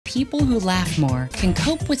people who laugh more can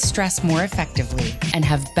cope with stress more effectively and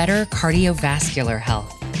have better cardiovascular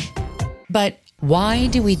health. But why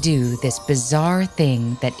do we do this bizarre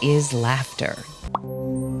thing that is laughter?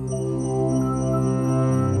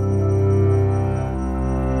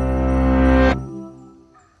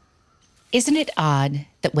 Isn't it odd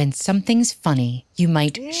that when something's funny, you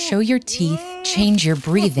might show your teeth, change your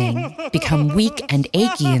breathing, become weak and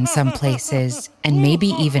achy in some places, and maybe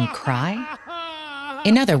even cry?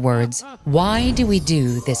 In other words, why do we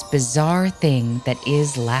do this bizarre thing that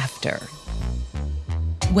is laughter?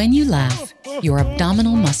 When you laugh, your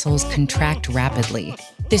abdominal muscles contract rapidly.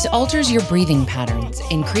 This alters your breathing patterns,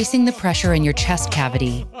 increasing the pressure in your chest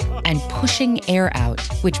cavity and pushing air out,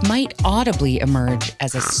 which might audibly emerge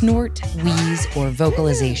as a snort, wheeze, or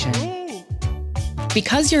vocalization.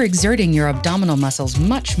 Because you're exerting your abdominal muscles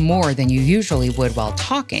much more than you usually would while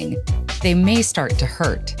talking, they may start to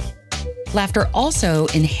hurt. Laughter also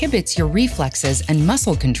inhibits your reflexes and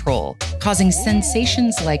muscle control, causing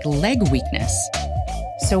sensations like leg weakness.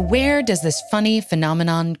 So where does this funny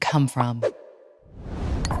phenomenon come from?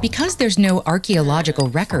 Because there's no archaeological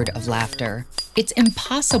record of laughter, it's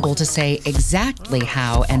impossible to say exactly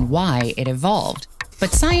how and why it evolved,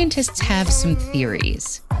 but scientists have some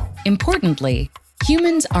theories. Importantly,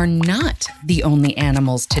 humans are not the only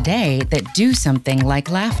animals today that do something like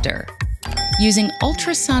laughter. Using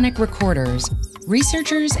ultrasonic recorders,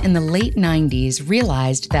 researchers in the late 90s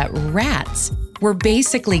realized that rats were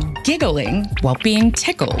basically giggling while being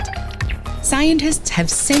tickled. Scientists have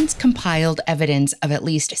since compiled evidence of at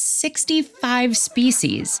least 65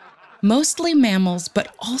 species, mostly mammals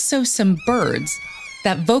but also some birds,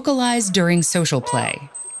 that vocalize during social play.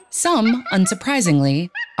 Some, unsurprisingly,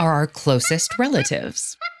 are our closest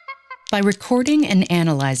relatives. By recording and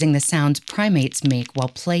analyzing the sounds primates make while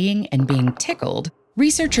playing and being tickled,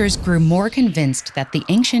 researchers grew more convinced that the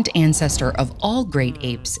ancient ancestor of all great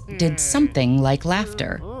apes did something like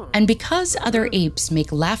laughter. And because other apes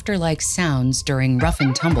make laughter-like sounds during rough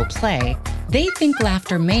and tumble play, they think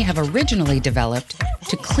laughter may have originally developed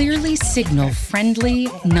to clearly signal friendly,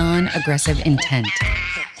 non-aggressive intent.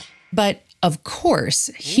 But of course,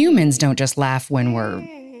 humans don't just laugh when we're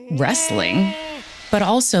wrestling, but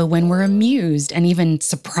also when we're amused and even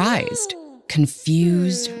surprised,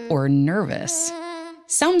 confused, or nervous.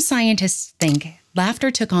 Some scientists think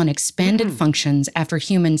laughter took on expanded functions after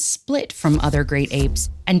humans split from other great apes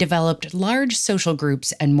and developed large social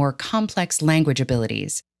groups and more complex language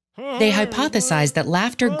abilities. They hypothesized that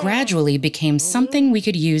laughter gradually became something we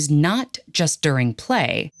could use not just during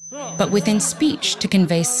play, but within speech to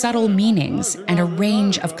convey subtle meanings and a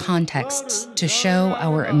range of contexts to show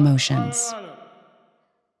our emotions.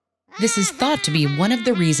 This is thought to be one of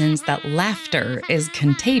the reasons that laughter is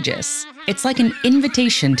contagious. It's like an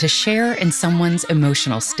invitation to share in someone's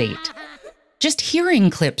emotional state. Just hearing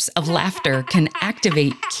clips of laughter can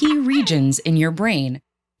activate key regions in your brain,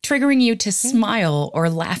 triggering you to smile or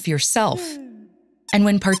laugh yourself. And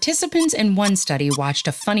when participants in one study watched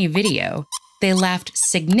a funny video, they laughed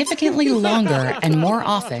significantly longer and more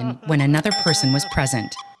often when another person was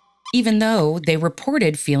present, even though they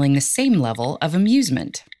reported feeling the same level of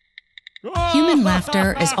amusement. Human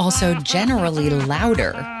laughter is also generally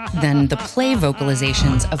louder than the play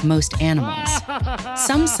vocalizations of most animals.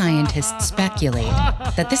 Some scientists speculate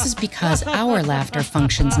that this is because our laughter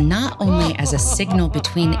functions not only as a signal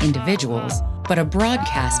between individuals, but a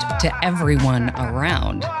broadcast to everyone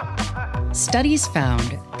around. Studies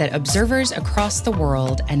found that observers across the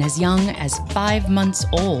world and as young as 5 months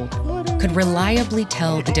old could reliably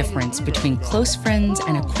tell the difference between close friends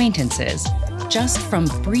and acquaintances just from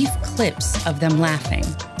brief clips of them laughing.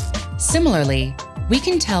 Similarly, we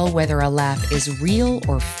can tell whether a laugh is real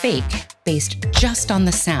or fake based just on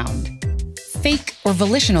the sound. Fake or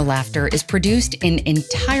volitional laughter is produced in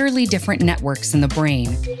entirely different networks in the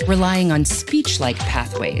brain, relying on speech-like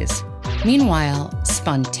pathways. Meanwhile,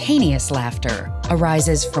 spontaneous laughter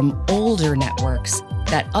arises from older networks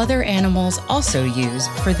that other animals also use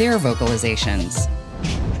for their vocalizations.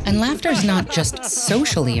 And laughter is not just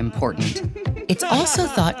socially important, it's also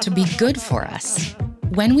thought to be good for us.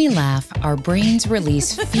 When we laugh, our brains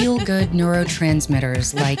release feel-good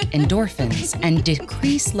neurotransmitters like endorphins and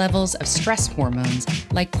decrease levels of stress hormones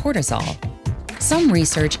like cortisol. Some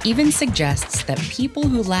research even suggests that people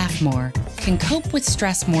who laugh more can cope with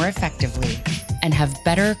stress more effectively and have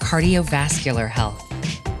better cardiovascular health.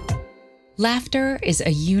 Laughter is a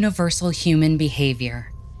universal human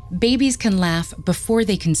behavior. Babies can laugh before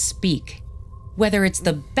they can speak. Whether it's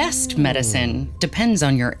the best medicine depends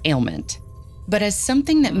on your ailment. But as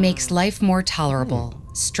something that makes life more tolerable,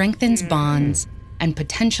 strengthens bonds, and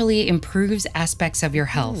potentially improves aspects of your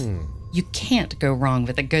health. You can't go wrong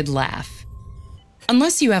with a good laugh.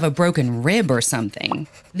 Unless you have a broken rib or something,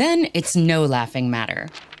 then it's no laughing matter.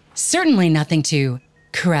 Certainly nothing to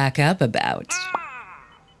crack up about.